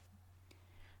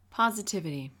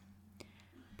Positivity,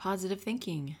 positive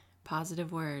thinking,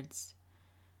 positive words,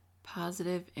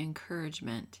 positive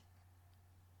encouragement.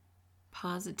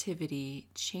 Positivity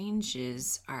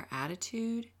changes our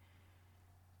attitude,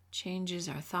 changes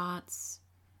our thoughts,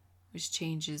 which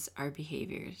changes our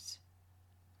behaviors.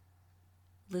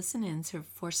 Listen in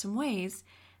for some ways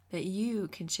that you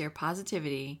can share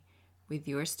positivity with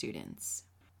your students.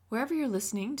 Wherever you're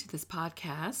listening to this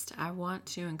podcast, I want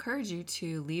to encourage you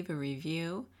to leave a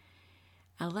review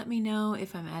and let me know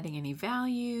if I'm adding any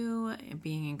value and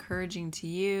being encouraging to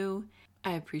you.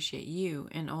 I appreciate you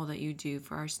and all that you do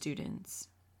for our students.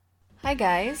 Hi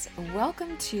guys,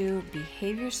 welcome to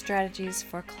Behavior Strategies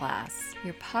for Class,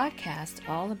 your podcast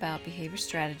all about behavior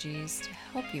strategies to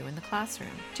help you in the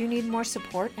classroom. Do you need more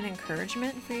support and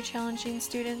encouragement for your challenging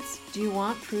students? Do you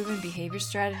want proven behavior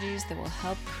strategies that will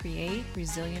help create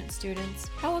resilient students?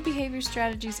 How will behavior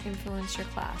strategies influence your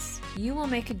class? You will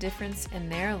make a difference in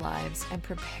their lives and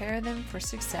prepare them for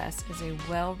success as a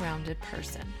well-rounded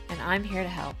person, and I'm here to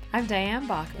help. I'm Diane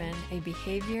Bachman, a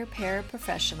behavior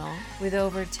paraprofessional with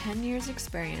over 10 years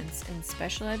experience in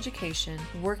special education,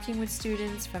 working with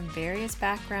students from various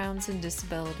backgrounds and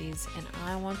disabilities, and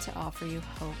I want to offer you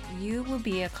hope. You will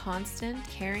be a constant,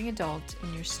 caring adult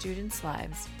in your students'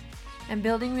 lives, and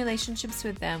building relationships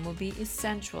with them will be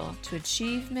essential to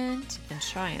achievement and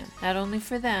triumph, not only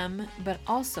for them, but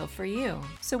also for you.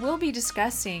 So we'll be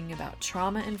discussing about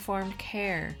trauma-informed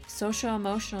care,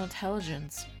 social-emotional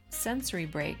intelligence, sensory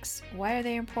breaks, why are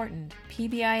they important,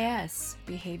 PBIS,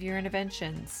 behavior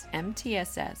interventions,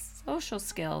 MTSS, social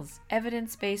skills,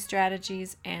 evidence-based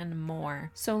strategies, and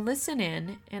more. So listen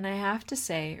in, and I have to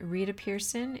say, Rita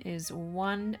Pierson is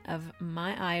one of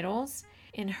my idols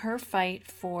in her fight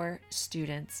for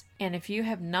students. And if you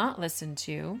have not listened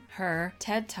to her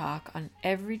TED Talk on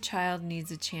Every Child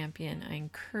Needs a Champion, I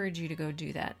encourage you to go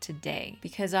do that today,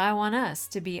 because I want us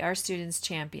to be our students'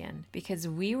 champion, because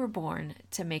we were born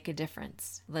to make a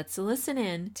difference. Let's listen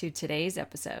in to today's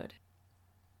episode.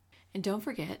 And don't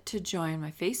forget to join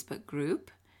my Facebook group,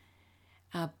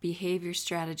 Behavior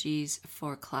Strategies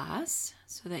for Class,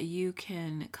 so that you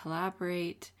can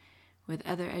collaborate with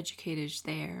other educators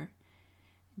there.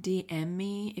 DM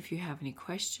me if you have any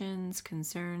questions,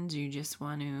 concerns, you just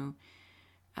want to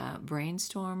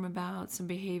brainstorm about some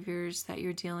behaviors that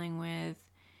you're dealing with.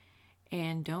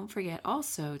 And don't forget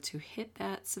also to hit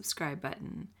that subscribe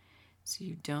button so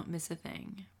you don't miss a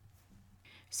thing.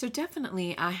 So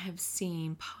definitely I have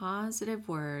seen positive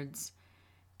words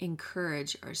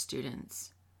encourage our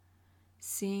students.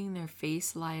 Seeing their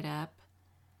face light up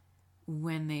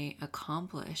when they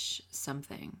accomplish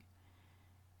something.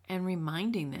 And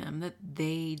reminding them that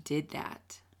they did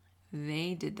that.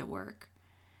 They did the work.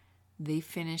 They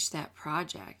finished that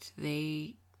project.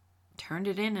 They turned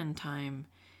it in time.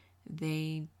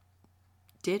 They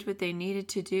did what they needed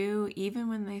to do even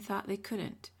when they thought they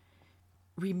couldn't.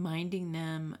 Reminding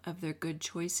them of their good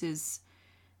choices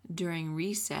during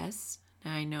recess.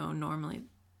 Now I know normally,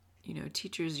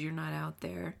 teachers, you're not out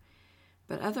there.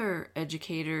 But other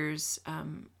educators,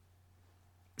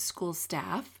 school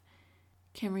staff,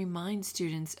 can remind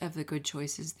students of the good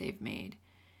choices they've made.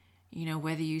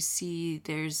 Whether you see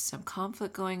there's some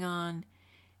conflict going on,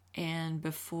 and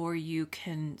before you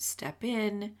can step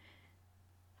in,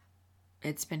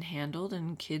 it's been handled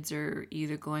and kids are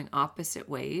either going opposite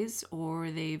ways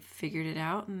or they've figured it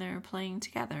out and they're playing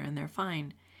together and they're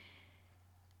fine.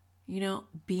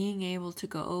 Being able to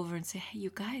go over and say, hey,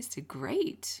 you guys did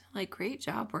great. Great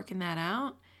job working that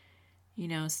out.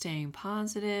 Staying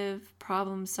positive,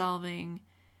 problem solving.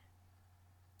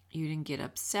 You didn't get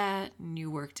upset and you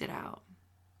worked it out.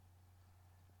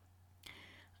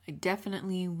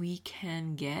 Definitely we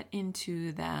can get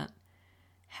into that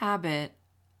habit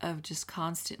of just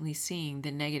constantly seeing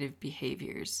the negative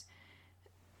behaviors,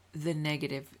 the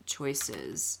negative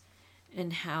choices,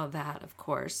 and how that, of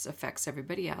course, affects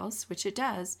everybody else, which it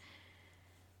does.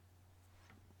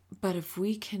 But if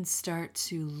we can start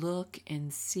to look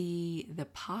and see the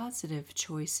positive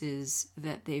choices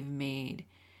that they've made,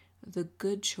 the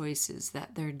good choices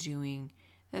that they're doing,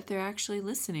 that they're actually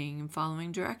listening and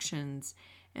following directions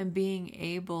and being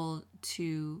able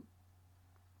to,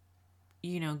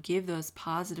 give those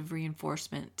positive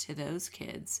reinforcement to those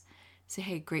kids. Say,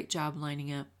 hey, great job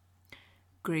lining up.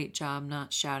 Great job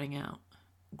not shouting out.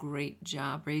 Great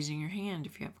job raising your hand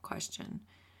if you have a question.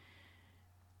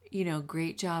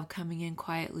 Great job coming in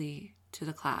quietly to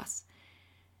the class.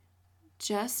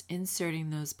 Just inserting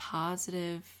those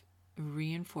positive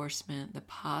reinforcement, the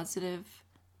positive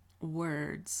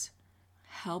words,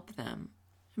 help them.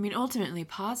 Ultimately,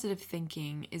 positive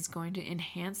thinking is going to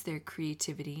enhance their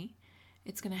creativity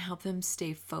It's going to help them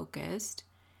stay focused,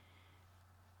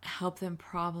 help them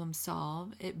problem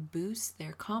solve. It boosts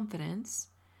their confidence,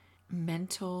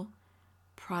 mental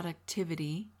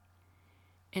productivity,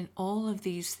 and all of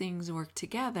these things work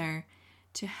together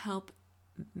to help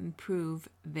improve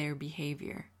their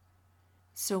behavior.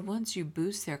 So once you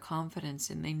boost their confidence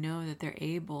and they know that they're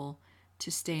able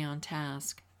to stay on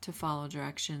task, to follow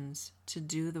directions, to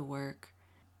do the work,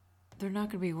 they're not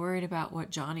going to be worried about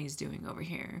what Johnny's doing over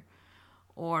here,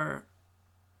 or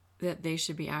that they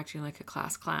should be acting like a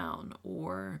class clown,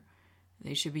 or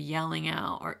they should be yelling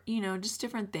out, or, just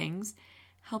different things,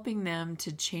 helping them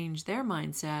to change their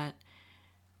mindset,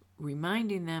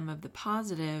 reminding them of the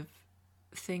positive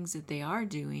things that they are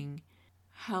doing,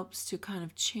 helps to kind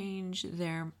of change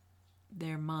their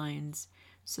minds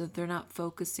so that they're not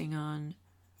focusing on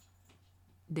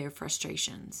their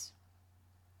frustrations.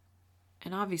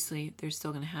 And obviously, they're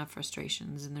still going to have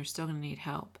frustrations and they're still going to need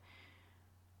help.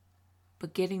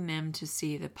 But getting them to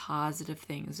see the positive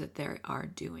things that they are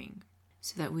doing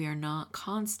so that we are not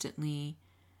constantly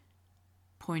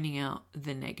pointing out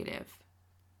the negative.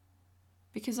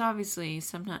 Because obviously,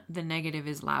 sometimes the negative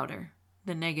is louder.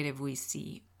 The negative we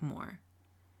see more.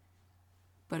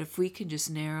 But if we can just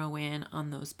narrow in on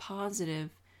those positive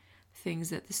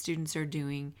things that the students are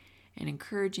doing and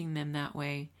encouraging them that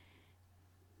way,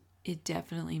 it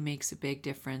definitely makes a big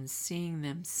difference. Seeing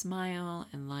them smile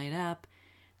and light up,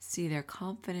 see their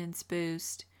confidence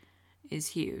boost is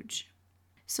huge.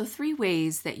 So 3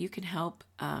 ways that you can help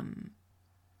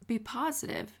be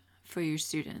positive for your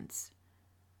students.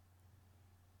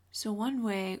 So one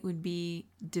way would be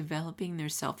developing their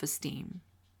self-esteem.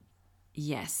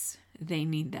 Yes, they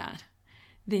need that.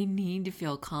 They need to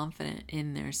feel confident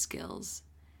in their skills.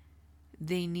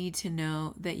 They need to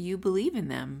know that you believe in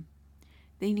them.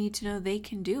 They need to know they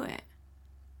can do it.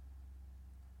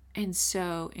 And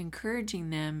so encouraging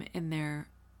them in their,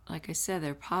 like I said,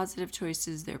 their positive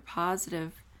choices, their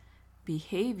positive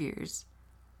behaviors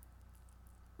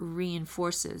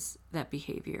reinforces that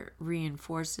behavior,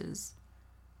 reinforces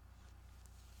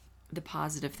the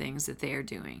positive things that they are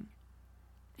doing,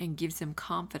 and gives them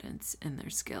confidence in their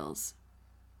skills.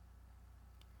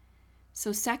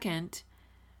 So second,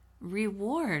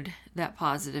 reward that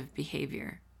positive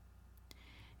behavior.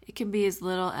 It can be as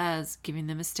little as giving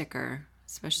them a sticker,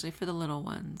 especially for the little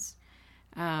ones.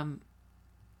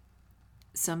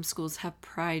 Some schools have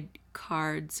pride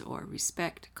cards or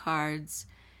respect cards,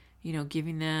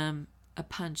 giving them a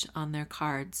punch on their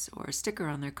cards or a sticker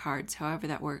on their cards, however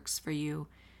that works for you,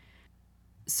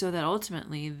 so that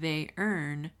ultimately they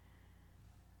earn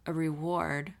a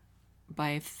reward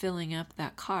by filling up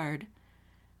that card.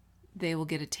 They will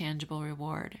get a tangible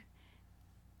reward.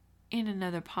 And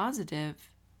another positive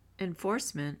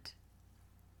enforcement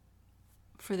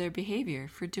for their behavior,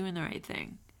 for doing the right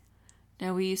thing.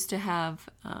 Now, we used to have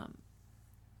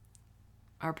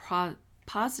our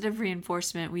positive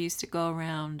reinforcement. We used to go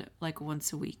around like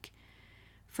once a week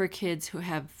for kids who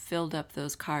have filled up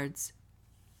those cards,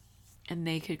 and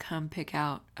they could come pick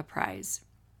out a prize.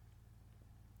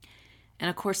 And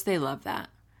of course, they love that.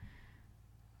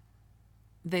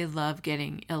 They love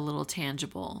getting a little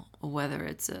tangible, whether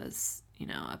it's a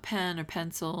pen or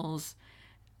pencils,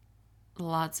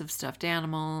 lots of stuffed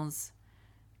animals.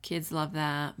 Kids love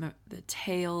that. The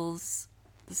tails,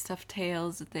 the stuffed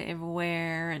tails that they ever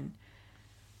wear, and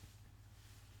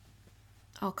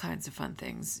all kinds of fun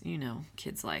things,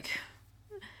 kids like.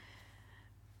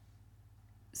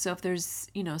 So if there's,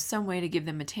 some way to give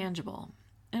them a tangible,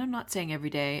 and I'm not saying every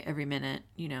day, every minute,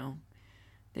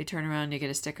 they turn around and you get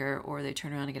a sticker, or they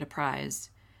turn around and get a prize.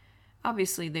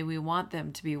 Obviously, we want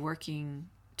them to be working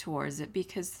towards it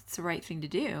because it's the right thing to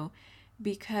do,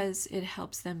 because it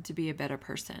helps them to be a better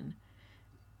person.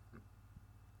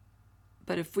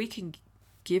 But if we can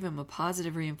give them a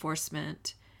positive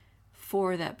reinforcement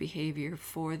for that behavior,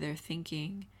 for their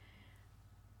thinking,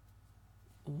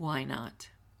 why not?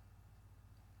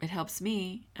 It helps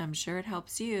me. I'm sure it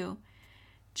helps you,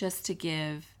 just to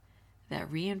give that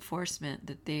reinforcement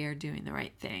that they are doing the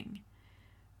right thing.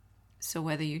 So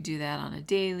whether you do that on a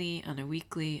daily, on a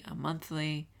weekly, a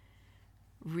monthly,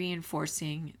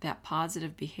 reinforcing that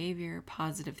positive behavior,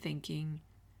 positive thinking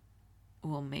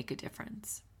will make a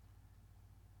difference.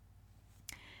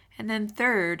 And then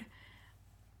third,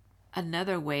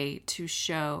 another way to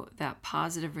show that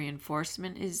positive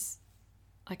reinforcement is,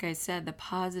 like I said, the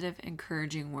positive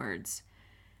encouraging words.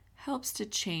 Helps to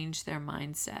change their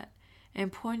mindset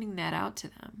and pointing that out to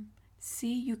them.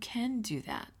 See, you can do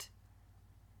that.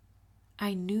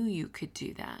 I knew you could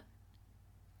do that.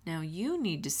 Now you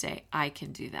need to say, I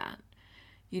can do that.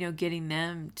 Getting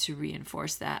them to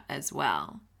reinforce that as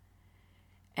well.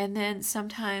 And then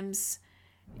sometimes,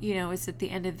 it's at the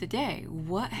end of the day.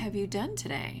 What have you done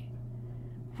today?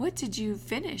 What did you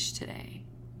finish today?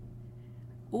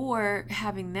 Or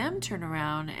having them turn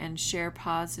around and share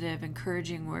positive,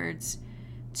 encouraging words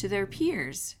to their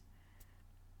peers.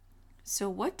 So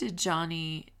what did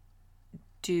Johnny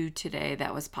do today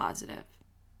that was positive?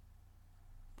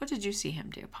 What did you see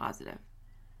him do positive?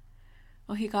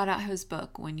 Well, he got out his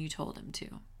book when you told him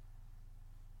to.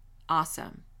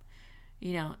 Awesome.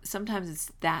 Sometimes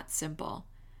it's that simple.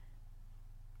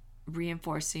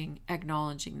 Reinforcing,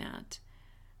 acknowledging that.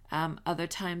 Other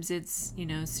times it's,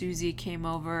 Susie came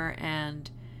over and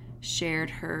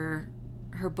shared her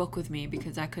book with me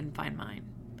because I couldn't find mine.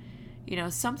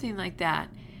 Something like that.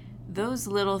 Those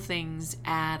little things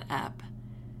add up.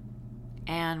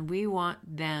 And we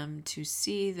want them to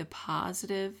see the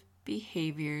positive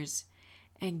behaviors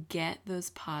and get those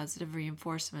positive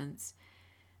reinforcements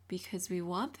because we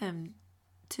want them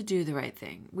to do the right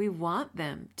thing. We want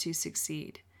them to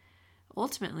succeed.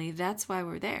 Ultimately, that's why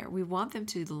we're there. We want them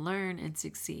to learn and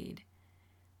succeed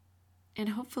and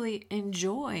hopefully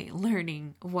enjoy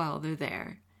learning while they're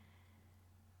there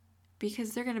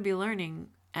because they're going to be learning,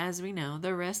 as we know,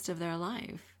 the rest of their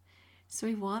life. So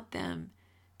we want them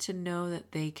to know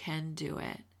that they can do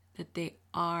it, that they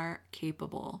are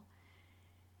capable.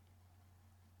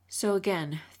 So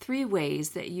again, 3 ways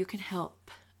that you can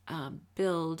help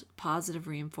build positive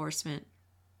reinforcement,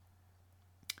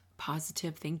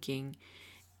 positive thinking,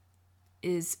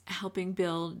 is helping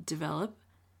build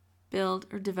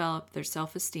or develop their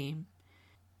self-esteem,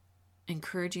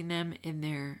 encouraging them in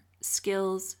their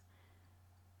skills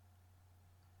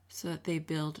so that they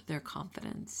build their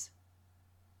confidence.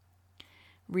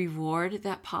 Reward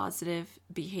that positive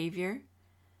behavior,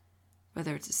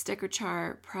 whether it's a sticker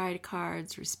chart, pride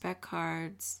cards, respect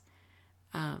cards,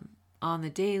 on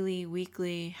the daily,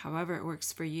 weekly, however it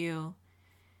works for you.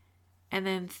 And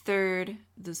then 3rd,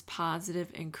 those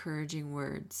positive, encouraging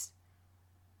words,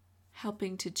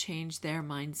 helping to change their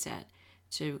mindset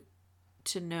to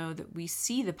know that we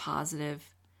see the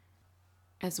positive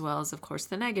as well as, of course,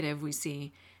 the negative we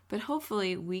see. But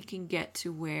hopefully we can get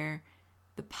to where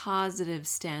the positive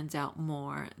stands out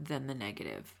more than the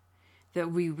negative,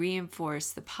 that we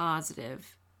reinforce the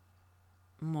positive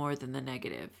more than the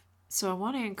negative. So I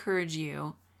want to encourage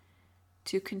you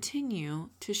to continue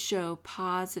to show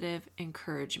positive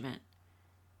encouragement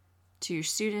to your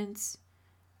students,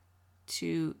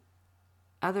 to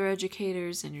other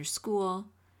educators in your school.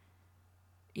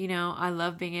 I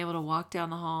love being able to walk down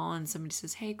the hall and somebody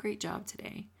says, "Hey, great job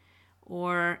today."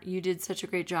 Or, "You did such a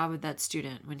great job with that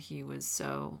student when he was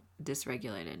so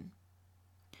dysregulated."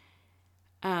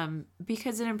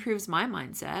 Because it improves my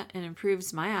mindset, it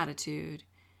improves my attitude,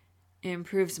 it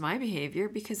improves my behavior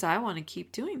because I want to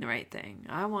keep doing the right thing.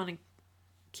 I want to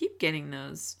keep getting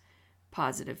those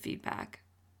positive feedback.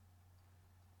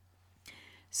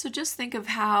 So just think of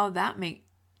how that makes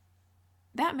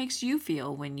you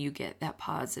feel when you get that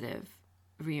positive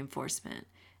reinforcement,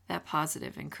 that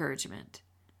positive encouragement.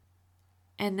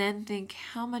 And then think,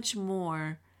 how much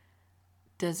more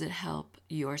does it help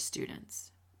your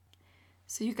students?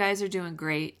 So you guys are doing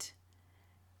great.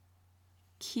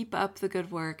 Keep up the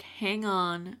good work. Hang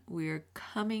on. We're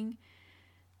coming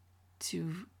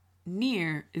to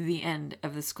near the end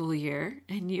of the school year,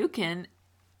 and you can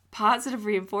positive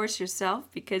reinforce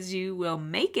yourself because you will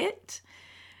make it,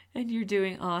 and you're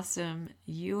doing awesome.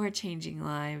 You are changing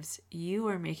lives. You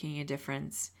are making a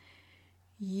difference.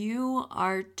 You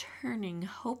are turning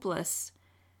hopeless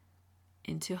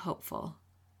into hopeful.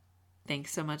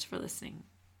 Thanks so much for listening.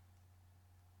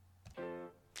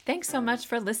 Thanks so much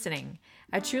for listening.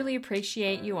 I truly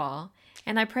appreciate you all,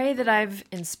 and I pray that I've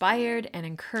inspired and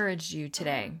encouraged you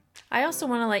today. I also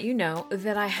want to let you know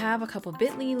that I have a couple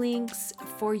bit.ly links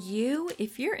for you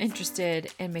if you're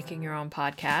interested in making your own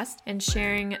podcast and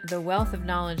sharing the wealth of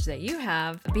knowledge that you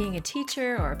have, being a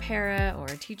teacher or a para or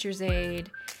a teacher's aide,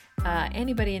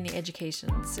 anybody in the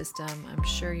education system. I'm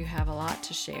sure you have a lot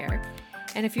to share.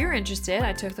 And if you're interested,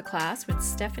 I took the class with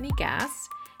Stephanie Gass.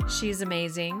 She's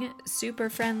amazing, super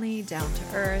friendly, down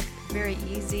to earth, very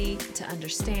easy to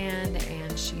understand,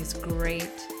 and she's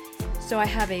great. So I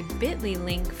have a bit.ly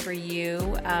link for you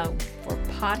for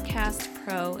Podcast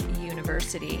Pro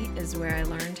University is where I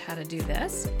learned how to do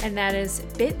this. And that is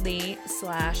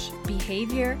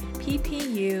bit.ly/behavior,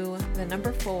 PPU,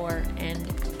 4, and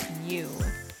U,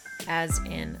 as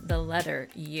in the letter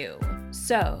U.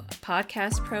 So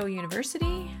Podcast Pro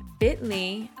University,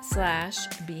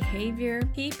 bit.ly/behavior,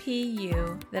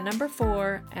 PPU,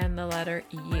 4, and the letter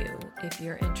U, if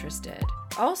you're interested.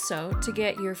 Also, to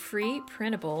get your free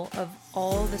printable of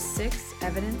all the 6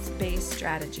 evidence-based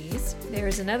strategies, there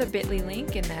is another bit.ly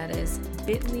link, and that is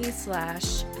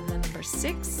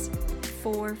bit.ly/6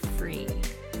 for free.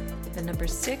 The number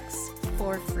 6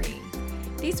 for free.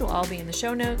 These will all be in the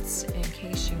show notes in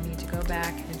case you need to go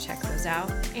back and check those out.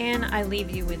 And I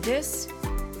leave you with this,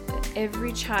 that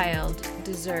every child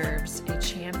deserves a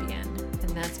champion, and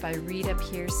that's by Rita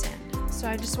Pierson. So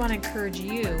I just want to encourage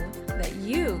you that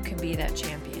you can be that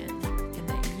champion and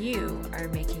that you are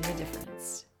making a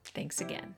difference. Thanks again.